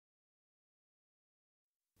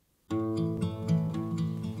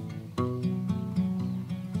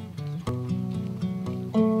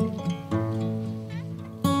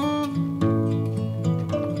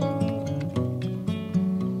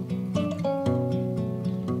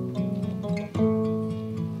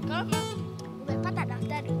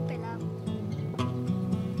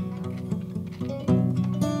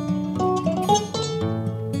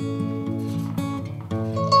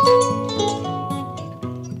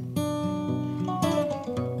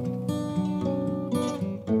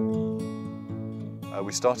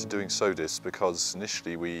We started doing Sodis because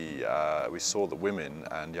initially we saw that women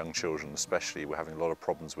and young children especially were having a lot of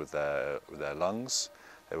problems with their lungs.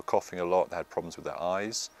 They were coughing a lot, they had problems with their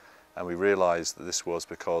eyes, and we realised that this was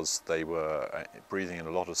because they were breathing in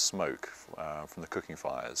a lot of smoke from the cooking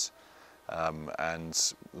fires.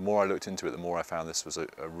 And the more I looked into it, the more I found this was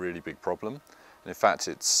a really big problem. And in fact,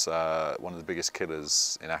 it's one of the biggest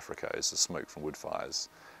killers in Africa is the smoke from wood fires.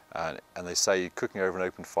 And they say cooking over an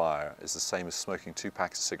open fire is the same as smoking 2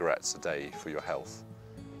 packs of cigarettes a day for your health.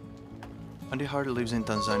 Andy Hart lives in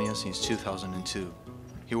Tanzania since 2002.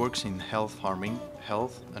 He works in health farming,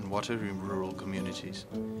 health and water in rural communities.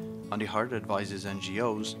 Andy Hart advises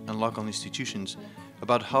NGOs and local institutions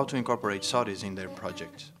about how to incorporate Sodis in their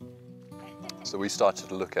projects. So we started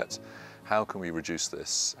to look at how can we reduce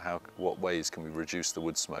this, what ways can we reduce the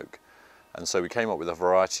wood smoke. And so we came up with a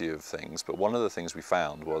variety of things, but one of the things we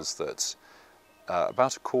found was that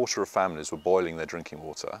about a quarter of families were boiling their drinking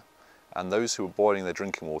water, and those who were boiling their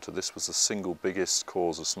drinking water, this was the single biggest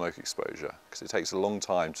cause of smoke exposure, because it takes a long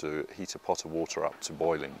time to heat a pot of water up to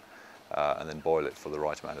boiling and then boil it for the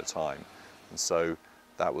right amount of time. And so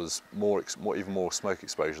that was even more smoke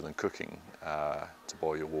exposure than cooking to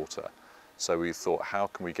boil your water. So we thought, how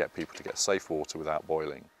can we get people to get safe water without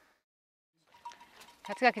boiling?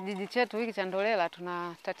 Katika kijiji chetu hiki cha Ndolela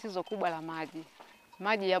tuna tatizo kubwa la maji.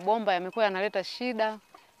 Maji ya bomba yamekuwa yanaleta shida.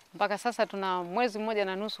 Mpaka sasa tuna mwezi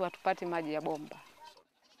 1.5 hatupati maji ya bomba.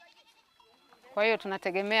 Kwa hiyo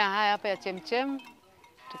tunategemea haya hapa ya chemchem,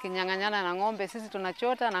 tukinyang'anyana na ng'ombe. Sisi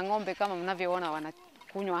tunachota na ng'ombe kama mnavyoona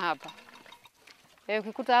wanakunywa hapa.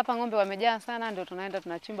 Ukikuta hapa ng'ombe wamejaa sana, ndio tunaenda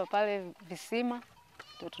tunachimba pale visima,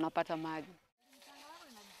 ndio tunapata maji.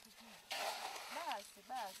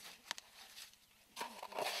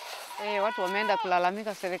 Watu wameenda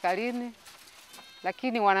kulalamika serikalini,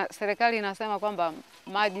 lakini serikali inasema kwamba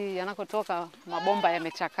maji yanakotoka mabomba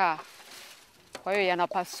yamechakaa. Kwa hiyo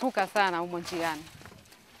yanapasuka sana humo njiani.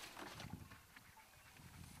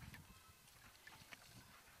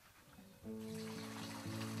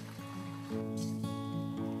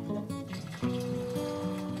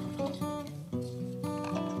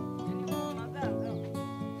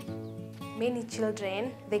 Many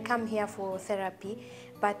children, they come here for therapy,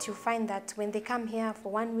 but you find that when they come here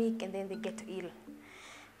for 1 week and then they get ill.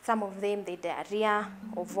 Some of them, they diarrhea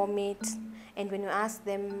or vomit, and when you ask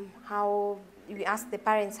them you ask the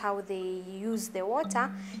parents how they use the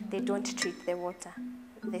water, they don't treat the water.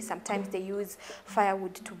 Sometimes they use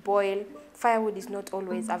firewood to boil. Firewood is not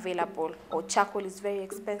always available, or charcoal is very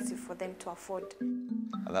expensive for them to afford.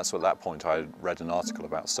 And that's at that point I read an article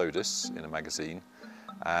about Sodis in a magazine,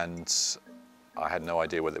 and I had no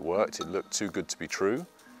idea whether it worked. It looked too good to be true,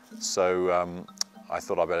 so I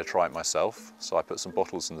thought I'd better try it myself. So I put some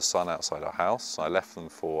bottles in the sun outside our house. I left them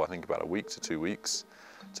for I think about a week to 2 weeks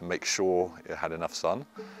to make sure it had enough sun.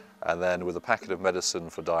 And then with a packet of medicine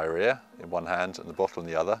for diarrhea in one hand and the bottle in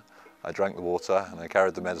the other, I drank the water and I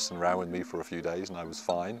carried the medicine around with me for a few days and I was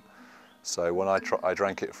fine. So when I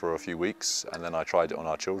drank it for a few weeks and then I tried it on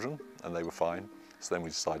our children and they were fine. So then we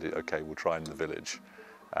decided, okay, we'll try in the village.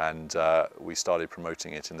 And we started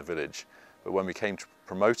promoting it in the village. But when we came to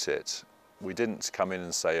promote it, we didn't come in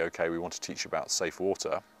and say, okay, we want to teach about safe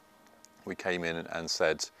water. We came in and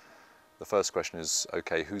said, the first question is,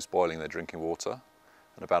 okay, who's boiling their drinking water?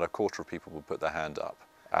 And about a quarter of people will put their hand up.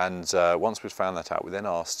 And once we'd found that out, we then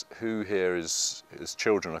asked who here is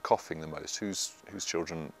children are coughing the most, whose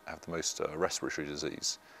children have the most respiratory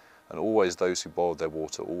disease. And always those who boiled their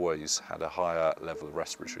water always had a higher level of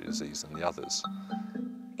respiratory disease than the others.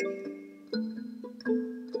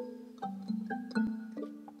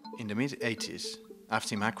 In the mid-80s,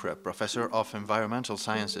 Afti Makra, professor of environmental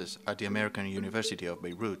sciences at the American University of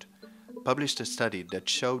Beirut, published a study that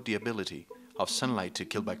showed the ability of sunlight to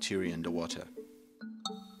kill bacteria in the water.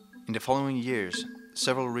 In the following years,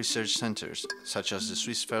 several research centers, such as the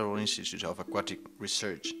Swiss Federal Institute of Aquatic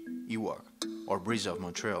Research, IWAC, or BRIS of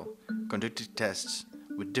Montreal, conducted tests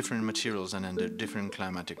with different materials and under different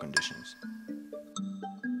climatic conditions.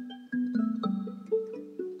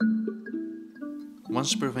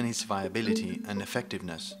 Once proven its viability and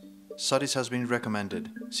effectiveness, Sodis has been recommended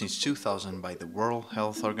since 2000 by the World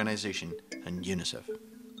Health Organization and UNICEF.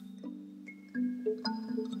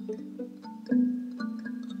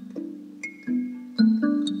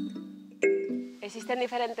 Existen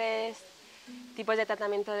diferentes tipos de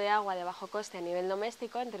tratamiento de agua de bajo coste a nivel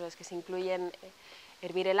doméstico, entre los que se incluyen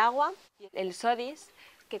hervir el agua, el Sodis,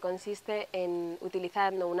 que consiste en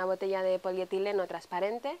utilizando una botella de polietileno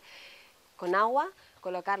transparente con agua,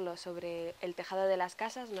 colocarlo sobre el tejado de las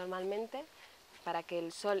casas normalmente para que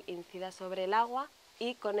el sol incida sobre el agua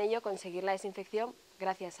y con ello conseguir la desinfección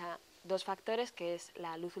gracias a dos factores, que es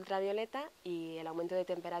la luz ultravioleta y el aumento de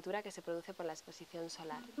temperatura que se produce por la exposición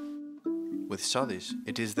solar. With Sodis,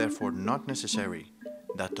 it is therefore not necessary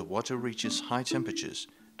that the water reaches high temperatures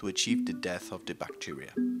to achieve the death of the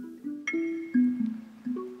bacteria.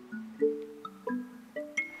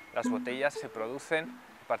 Las botellas se producen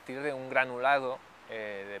a partir de un granulado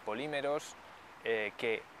de polímeros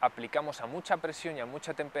que aplicamos a mucha presión y a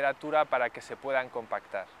mucha temperatura para que se puedan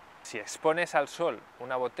compactar. Si expones al sol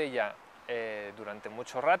una botella durante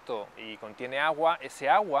mucho rato y contiene agua, ese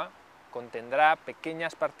agua contendrá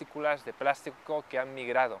pequeñas partículas de plástico que han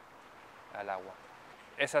migrado al agua.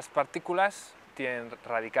 Esas partículas tienen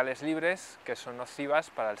radicales libres que son nocivas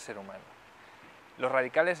para el ser humano. Los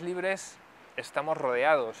radicales libres estamos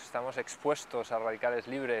rodeados, estamos expuestos a radicales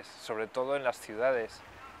libres, sobre todo en las ciudades.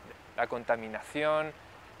 La contaminación,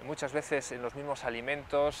 muchas veces en los mismos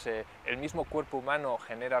alimentos, el mismo cuerpo humano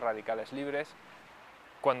genera radicales libres.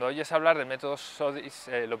 Cuando oyes hablar del método Sodis,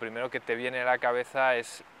 lo primero que te viene a la cabeza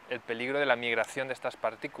es el peligro de la migración de estas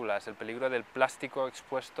partículas, el peligro del plástico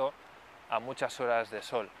expuesto a muchas horas de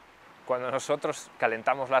sol. Cuando nosotros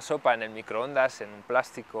calentamos la sopa en el microondas, en un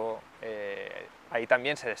plástico, ahí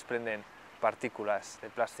también se desprenden partículas de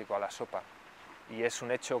plástico a la sopa. Y es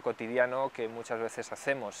un hecho cotidiano que muchas veces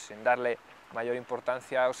hacemos sin darle mayor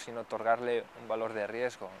importancia o sin otorgarle un valor de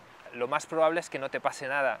riesgo. Lo más probable es que no te pase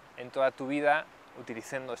nada en toda tu vida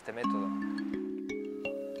utilizando este método.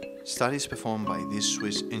 Studies performed by this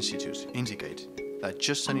Swiss institute indicate that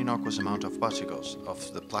just an innocuous amount of particles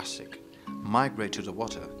of the plastic migrate to the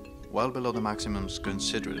water, well below the maximums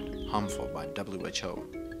considered harmful by WHO.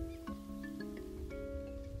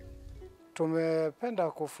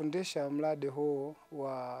 Tumependa kufundisha mradi huu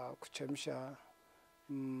wa kuchemsha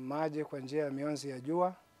maji kwa njia ya mionzi ya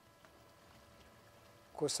jua,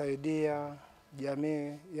 kusaidia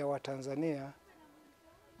jamii ya Watanzania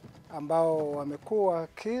ambao wamekuwa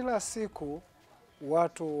kila siku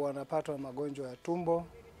watu wanapatwa magonjwa ya tumbo,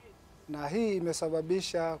 na hii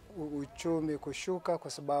imesababisha uchumi kushuka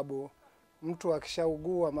kwa sababu mtu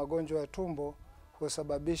akishaugua magonjwa ya tumbo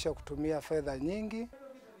husababisha kutumia fedha nyingi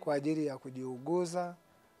kwa ajili ya kujiuguza.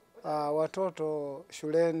 Watoto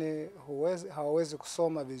shuleni hawawezi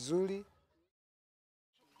kusoma vizuri.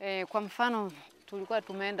 Kwa mfano tulikuwa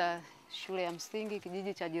tumeenda shule ya msingi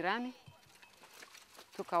kijiji cha jirani,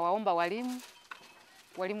 tukawaomba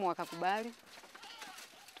walimu wakakubali,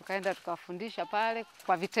 tukaenda tukawafundisha pale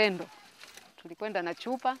kwa vitendo. Tulikwenda na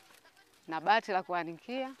chupa na bati la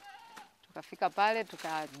kuanikia, tukafika pale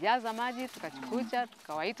tukajaza maji, tukachukucha,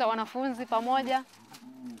 tukawaita wanafunzi pamoja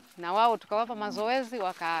na wao tukawapa mazoezi,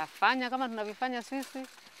 wakafanya kama tunavyofanya sisi,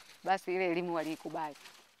 basi ile elimu waliikubali.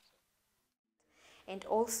 And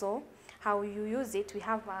also how you use it, we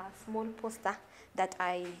have a small poster that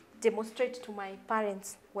I demonstrate to my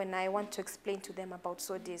parents when I want to explain to them about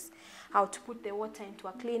Sodis, how to put the water into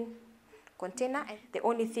a clean container. The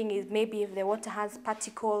only thing is maybe if the water has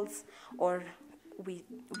particles, or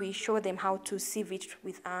we show them how to sieve it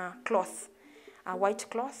with a cloth, a white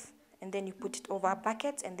cloth, and then you put it over a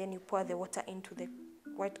bucket and then you pour the water into the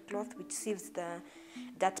white cloth, which sieves the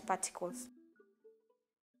dirt particles.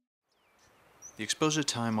 The exposure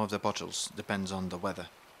time of the bottles depends on the weather.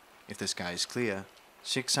 If the sky is clear,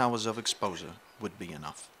 6 hours of exposure would be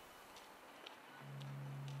enough.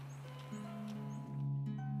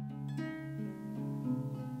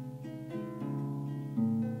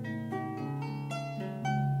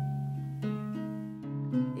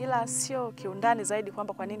 Ila sio kiundani zaidi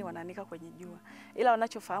kwamba kwa nini wanaanika kwenye jua. Ila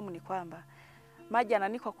wanachofahamu ni kwamba maji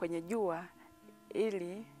yananikwa kwenye jua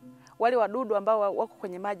ili wale wadudu ambao wako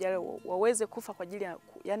kwenye maji waweze kufa kwa ajili ya,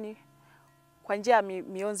 yani kwa njia ya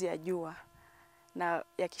mionzi ya jua. Na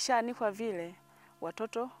yakishaanikwa vile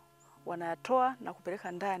watoto wanatoa na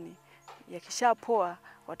kupeleka ndani. Yakishapoa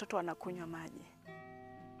watoto wanakunywa maji.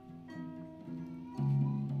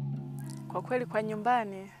 Kwa kweli kwa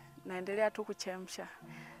nyumbani naendelea tu kuchemsha.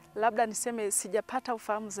 Labda niseme sijapata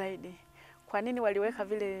ufahamu zaidi kwa nini waliweka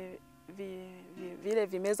vile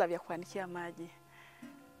vimeza vya kuanikia maji.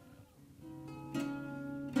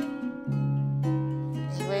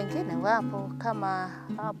 Wengine wapo kama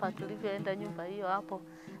hapa tulivyoenda nyumba hiyo hapo,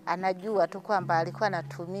 anajua tu kwamba alikuwa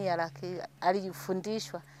anatumia, lakini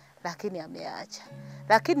alijifundishwa lakini ameacha.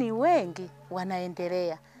 Lakini wengi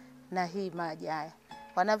wanaendelea na hii maji haya.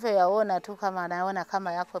 Wanavyoyaona tu kama anaona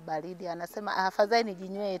kama yako baridi, anasema afadhali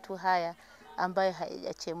nijinywee tu haya ambayo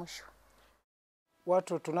hayajachemshwa.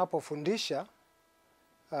 Watu tunapofundisha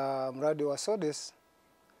mradi wa Sodis,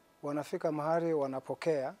 wanafika mahali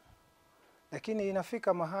wanapokea, lakini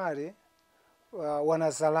inafika mahali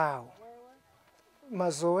wanadharau.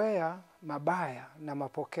 mazoea mabaya na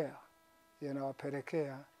mapokeo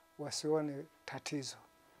yanawapelekea wasione tatizo,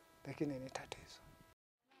 lakini ni tatizo.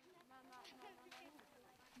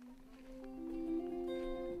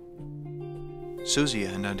 Susie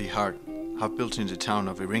and Andy Hart have built in the town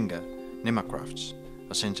of Iringa Nima Crafts,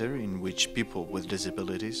 a center in which people with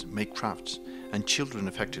disabilities make crafts and children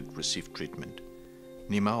affected receive treatment.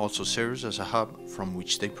 Nima also serves as a hub from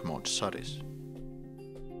which they promote Sodis.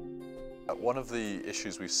 One of the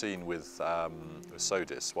issues we've seen with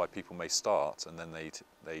Sodis, why people may start and then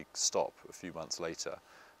they stop a few months later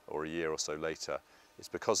or a year or so later, is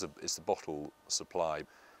because it's the bottle supply.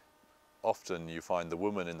 Often you find the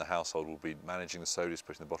woman in the household will be managing the Sodis,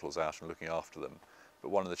 putting the bottles out and looking after them, but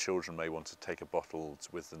one of the children may want to take a bottle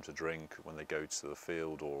with them to drink when they go to the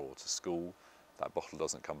field or to school. That bottle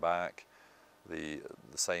doesn't come back. The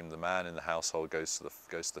man in the household goes to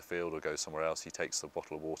the field or goes somewhere else, he takes the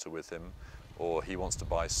bottle of water with him, or he wants to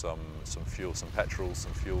buy some fuel, some petrol,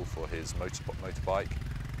 some fuel for his motorbike,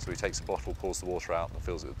 so he takes a bottle, pours the water out and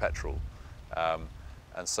fills it with petrol.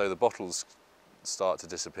 And so the bottles start to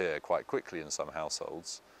disappear quite quickly in some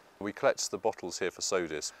households. We collect the bottles here for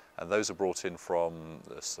Sodis, and those are brought in from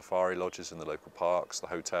the safari lodges in the local parks, the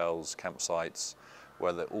hotels, campsites,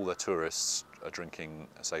 where all the tourists are drinking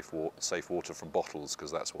safe water from bottles,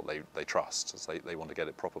 because that's what they trust. They want to get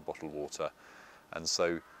it proper bottled water. And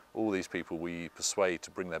so all these people we persuade to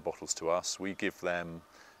bring their bottles to us. We give them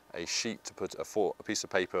a sheet to put a piece of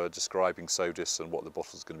paper describing Sodis and what the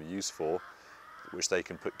bottle is going to be used for, which they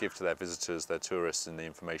can give to their visitors, their tourists, in the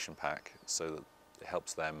information pack, so that it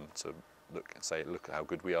helps them to look at how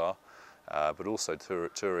good we are. But also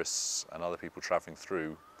tourists and other people travelling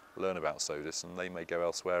through learn about Sodis, and they may go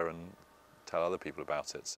elsewhere and tell other people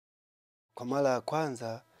about it. Kwa mara ya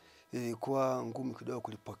kwanza ilikuwa ngumu kidogo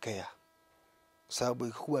kulipokea, sababu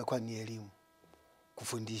ikubwa ilikuwa ni elimu,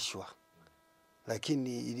 kufundishwa.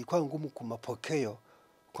 Lakini ilikuwa ngumu kumapokeo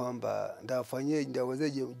kwamba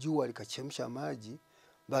ndawezeje jua likachemsha maji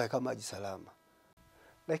mpaka kama maji salama.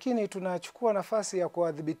 Lakini tunachukua nafasi ya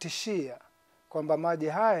kuwadhibitishia kwamba maji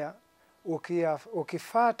haya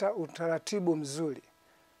ukifata utaratibu mzuri,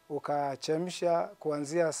 ukachemsha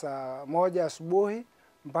kuanzia saa 1 asubuhi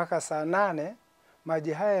mpaka saa 8,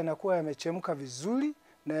 maji haya yanakuwa yamechemka vizuri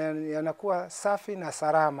na yanakuwa safi na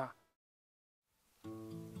salama.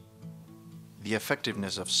 The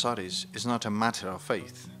effectiveness of Sodis is not a matter of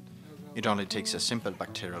faith. It only takes a simple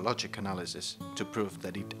bacteriological analysis to prove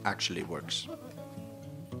that it actually works.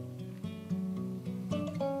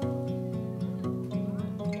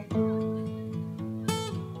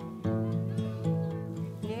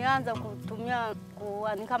 Nilianza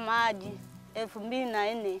kuanika maji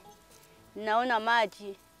 2004. Naona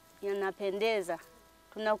maji yanapendeza.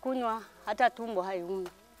 Tunakunywa hata tumbo haiumi.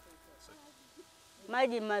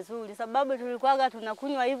 Maji mazuri, sababu tulikuwa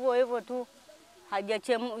tunakunywa hivyo tu,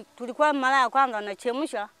 tulikuwa mara ya kwanza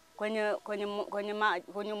anachemsha kwenye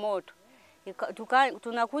moto.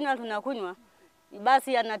 Tunakunywa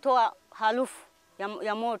basi yanatoa harufu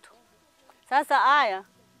ya moto. Sasa haya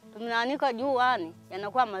tunaanika juani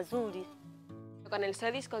yanakuwa mazuri. Con el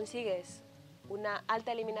Sodis consigues una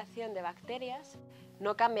alta eliminación de bacterias,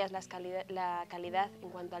 no cambias la calidad en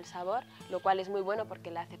cuanto al sabor, lo cual es muy bueno porque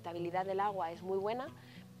la aceptabilidad del agua es muy buena,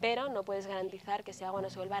 pero no puedes garantizar que ese agua no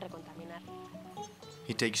se vuelva a recontaminar.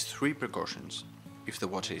 He takes 3 precautions. If the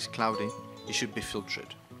water is cloudy, it should be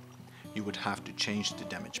filtered. You would have to change the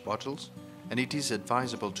damaged bottles, and it is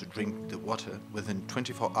advisable to drink the water within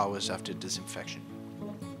 24 hours after disinfection.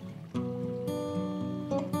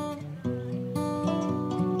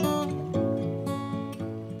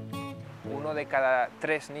 De cada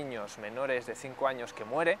 3 niños menores de 5 años que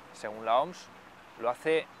muere, según la OMS, lo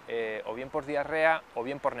hace o bien por diarrea o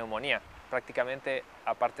bien por neumonía, prácticamente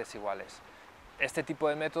a partes iguales. Este tipo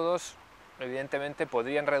de métodos, evidentemente,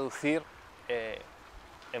 podrían reducir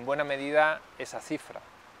en buena medida esa cifra.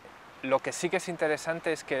 Lo que sí que es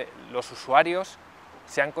interesante es que los usuarios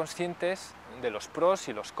sean conscientes de los pros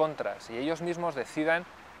y los contras y ellos mismos decidan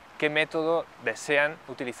qué método desean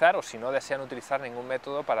utilizar o si no desean utilizar ningún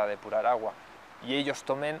método para depurar agua. Y ellos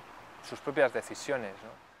tomen sus propias decisiones, ¿no?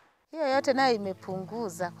 Hiyo yote nayo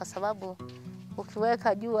imepunguza kwa sababu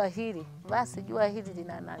ukiweka jua hili, basi jua hili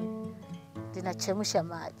linachemsha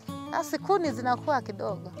maji. Basi kuni zinakuwa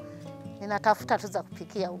kidogo. Ninatafuta tu za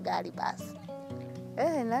kupikia ugali basi.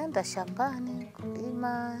 Naenda shambani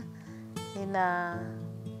kulima, ninaosha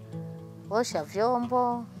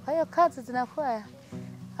vyombo. Kwa hiyo kazi zinakuwa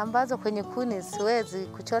ambazo kwenye kuni siwezi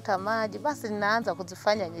kuchota maji, basi ninaanza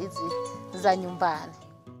kuzifanya hizi za nyumbani.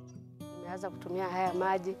 Nimeanza kutumia haya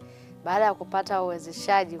maji baada ya kupata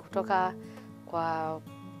uwezeshaji kutoka kwa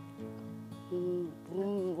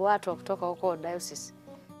watu kutoka huko diocese.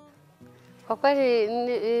 Kwa kweli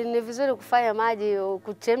ni vizuri kufanya maji,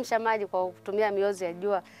 kuchemsha maji kwa kutumia miozi ya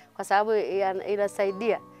jua, kwa sababu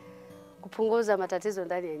inasaidia kupunguza matatizo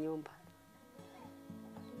ndani ya nyumba.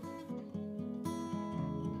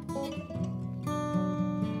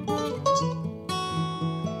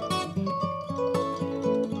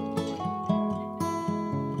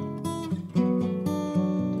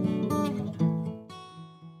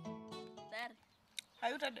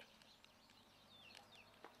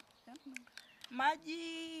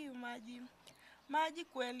 Maji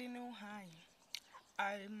kweli ni uhai.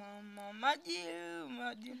 Ai mama,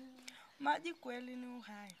 maji kweli ni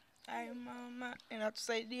uhai. Ai mama,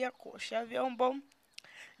 inatusaidia kuosha vyombo,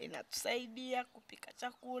 inatusaidia kupika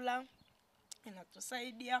chakula,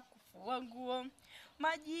 inatusaidia kufua nguo.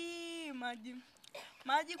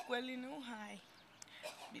 Maji kweli ni uhai.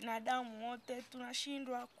 Binadamu wote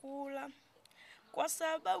tunashindwa kula kwa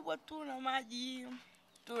sababu hatuna maji.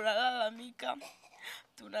 Tunalalamika,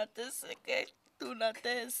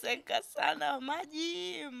 tunateseka sana.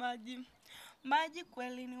 Maji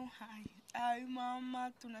kweli ni uhai. Ai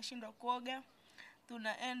mama, tunashindwa kuoga,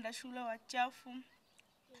 tunaenda shule wachafu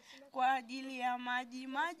kwa ajili ya maji.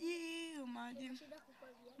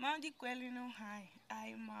 Maji kweli ni uhai.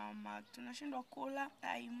 Ai mama, tunashindwa kula.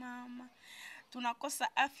 Ai mama,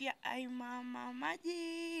 tunakosa afya. Ai mama,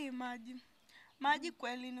 maji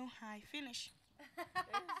kweli ni uhai. Finish.